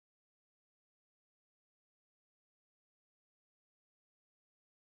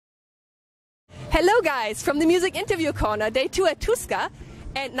Hello guys, from the Music Interview Corner, day 2 at Tuska,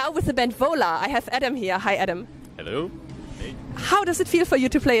 and now with the band VOLA. I have Adam here. Hi Adam. Hello. Hey. How does it feel for you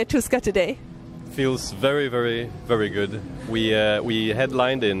to play at Tuska today? Feels very, very, very good. We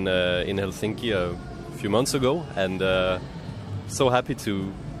headlined in Helsinki a few months ago, and so happy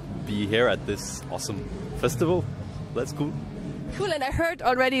to be here at this awesome festival. That's cool. Cool, and I heard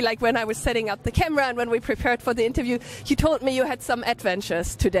already, like when I was setting up the camera and when we prepared for the interview, you told me you had some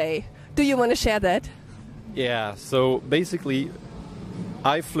adventures today. Do you want to share that? Yeah, so basically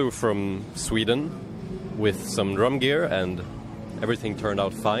I flew from Sweden with some drum gear and everything turned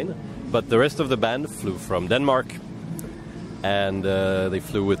out fine. But the rest of the band flew from Denmark, and they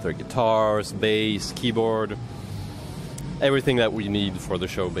flew with their guitars, bass, keyboard, everything that we need for the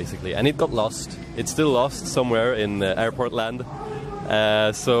show basically. And it got lost. It's still lost somewhere in airport land.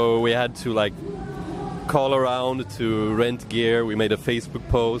 So we had to like call around to rent gear. We made a Facebook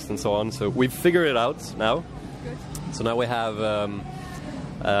post and so on. So we've figured it out now. Good. So now we have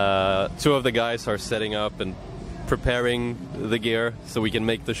two of the guys are setting up and preparing the gear so we can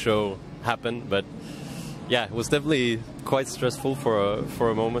make the show happen. But yeah, it was definitely quite stressful for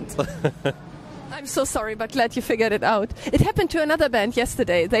a moment. I'm so sorry, but glad you figured it out. It happened to another band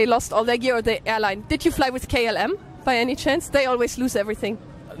yesterday. They lost all their gear or the airline. Did you fly with KLM by any chance? They always lose everything.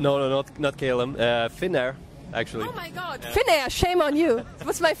 No, not KLM. FinnAir, actually. Oh my God, yeah. FinnAir, shame on you. It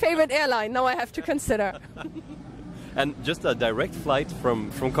was my favorite airline. Now I have to consider. And just a direct flight from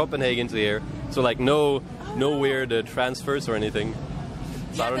Copenhagen to here. So like no weird transfers or anything.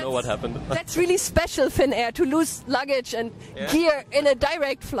 So yeah, I don't know what happened. That's really special, FinnAir, to lose luggage and gear in a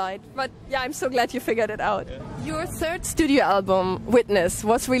direct flight. But yeah, I'm so glad you figured it out. Yeah. Your third studio album, Witness,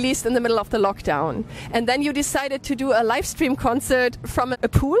 was released in the middle of the lockdown. And then you decided to do a live stream concert from a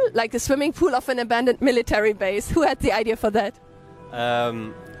pool, like the swimming pool of an abandoned military base. Who had the idea for that?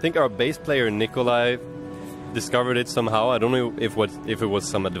 I think our bass player, Nikolai, discovered it somehow. I don't know if it was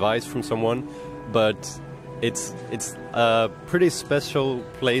some advice from someone, but it's a pretty special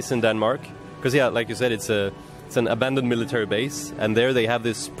place in Denmark because yeah, like you said, it's an abandoned military base, and there they have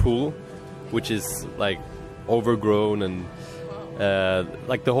this pool, which is like overgrown and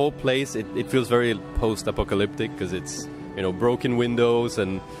like the whole place. It feels very post-apocalyptic because it's broken windows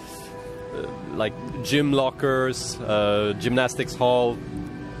and like gym lockers, gymnastics hall,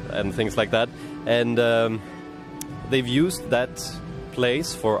 and things like that, and they've used that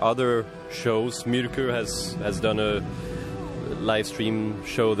place for other shows. Myrkur has done a live stream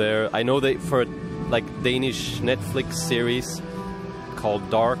show there. I know they for like Danish Netflix series called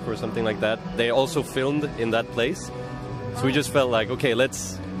Dark or something like that. They also filmed in that place. So we just felt like, okay,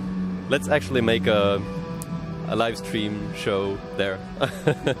 let's actually make a live stream show there.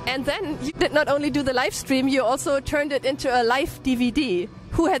 And then you did not only do the live stream, you also turned it into a live DVD.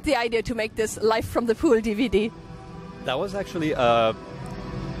 Who had the idea to make this Live from the Pool DVD? That was actually a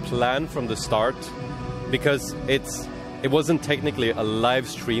plan from the start, because it wasn't technically a live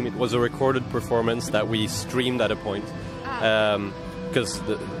stream. It was a recorded performance that we streamed at a point, because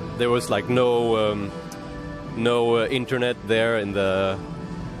there was like no internet there in the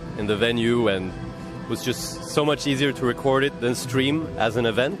venue, and it was just so much easier to record it than stream as an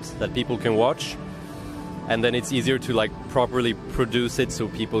event that people can watch. And then it's easier to like properly produce it so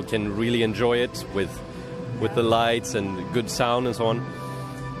people can really enjoy it with the lights and good sound and so on.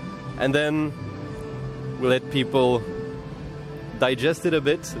 And then we let people digest it a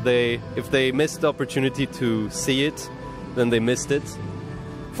bit. If they missed the opportunity to see it, then they missed it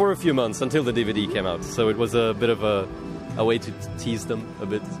for a few months until the DVD came out. So it was a bit of a way to tease them a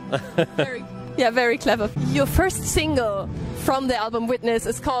bit. Very clever. Your first single from the album Witness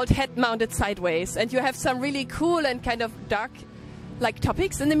is called Head Mounted Sideways, and you have some really cool and kind of dark like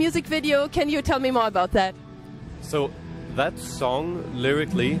topics in the music video. Can you tell me more about that? So that song,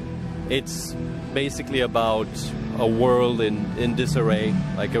 lyrically, it's basically about a world in disarray,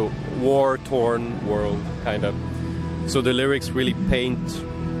 like a war-torn world, kind of. So the lyrics really paint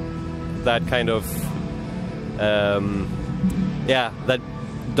that kind of, that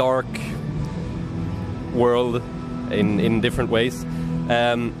dark world in different ways.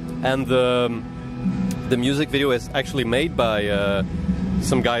 And the music video is actually made by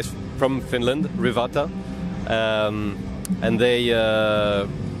some guys from Finland, Rivata. And they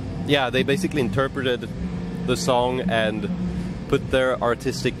basically interpreted the song and put their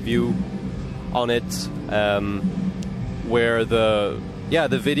artistic view on it, where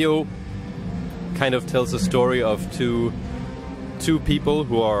the video kind of tells a story of two people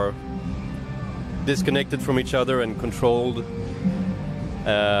who are disconnected from each other and controlled,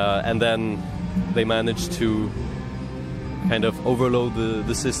 and then they manage to kind of overload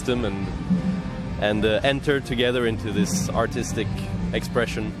the system and and enter together into this artistic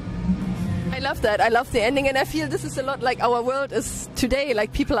expression. I love that. I love the ending, and I feel this is a lot like our world is today.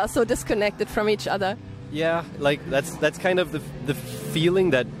 Like people are so disconnected from each other. Yeah, like that's kind of the feeling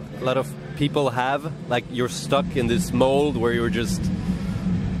that a lot of people have. Like you're stuck in this mold where you're just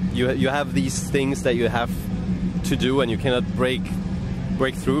you have these things that you have to do and you cannot break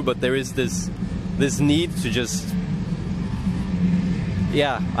through. But there is this need to just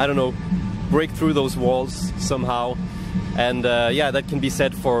I don't know, break through those walls somehow. And that can be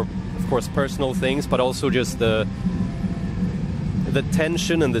said for, of course, personal things, but also just the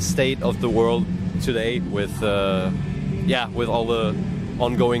tension and the state of the world today with all the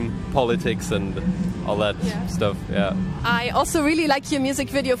ongoing politics and all that stuff. Yeah. I also really like your music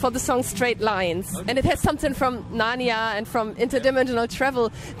video for the song Straight Lines. Okay. And it has something from Narnia and from interdimensional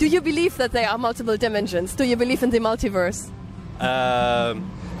travel. Do you believe that there are multiple dimensions? Do you believe in the multiverse? I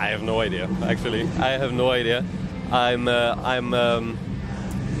have no idea, actually. I have no idea. I'm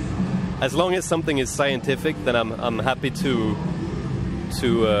as long as something is scientific, then I'm happy to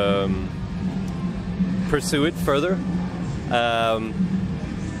pursue it further.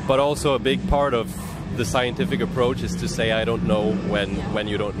 But also a big part of the scientific approach is to say I don't know when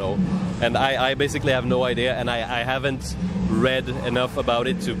you don't know. And I basically have no idea, and I haven't read enough about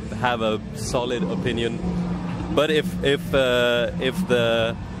it to have a solid opinion. But if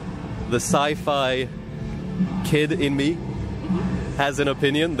the sci-fi kid in me has an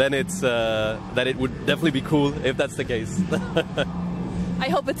opinion, then it's that it would definitely be cool if that's the case. I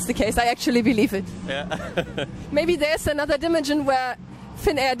hope it's the case. I actually believe it. Yeah. Maybe there's another dimension where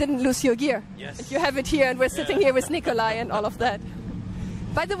FinnAir didn't lose your gear. Yes. And you have it here, and we're sitting here with Nikolai and all of that.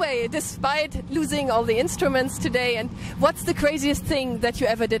 By the way, despite losing all the instruments today, and what's the craziest thing that you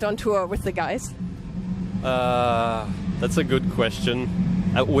ever did on tour with the guys? That's a good question.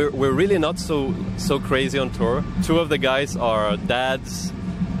 We're really not so crazy on tour. Two of the guys are dads,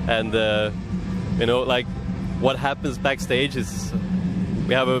 and like what happens backstage is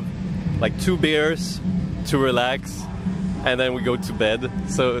we have like 2 beers to relax, and then we go to bed.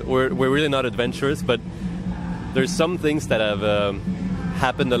 So we're really not adventurous, but there's some things that have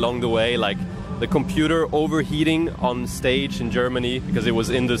happened along the way, like the computer overheating on stage in Germany because it was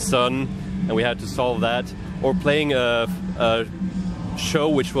in the sun, and we had to solve that. Or playing a show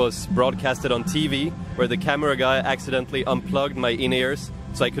which was broadcasted on TV, where the camera guy accidentally unplugged my in-ears,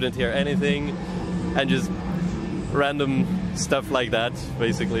 so I couldn't hear anything, and just random stuff like that,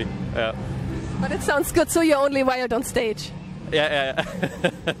 basically. Yeah. But it sounds good, so you're only wild on stage. Yeah.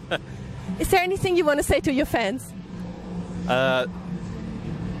 Is there anything you want to say to your fans?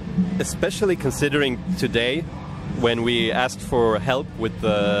 Especially considering today, when we asked for help with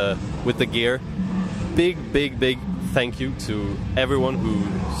the gear, big thank you to everyone who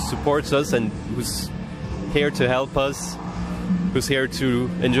supports us and who's here to help us, who's here to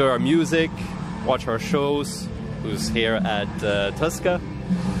enjoy our music, watch our shows, who's here at Tuska.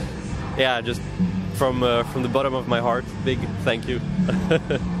 Yeah, just from the bottom of my heart, big thank you.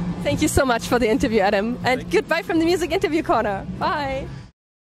 Thank you so much for the interview, Adam, and goodbye from the Music Interview Corner. Bye.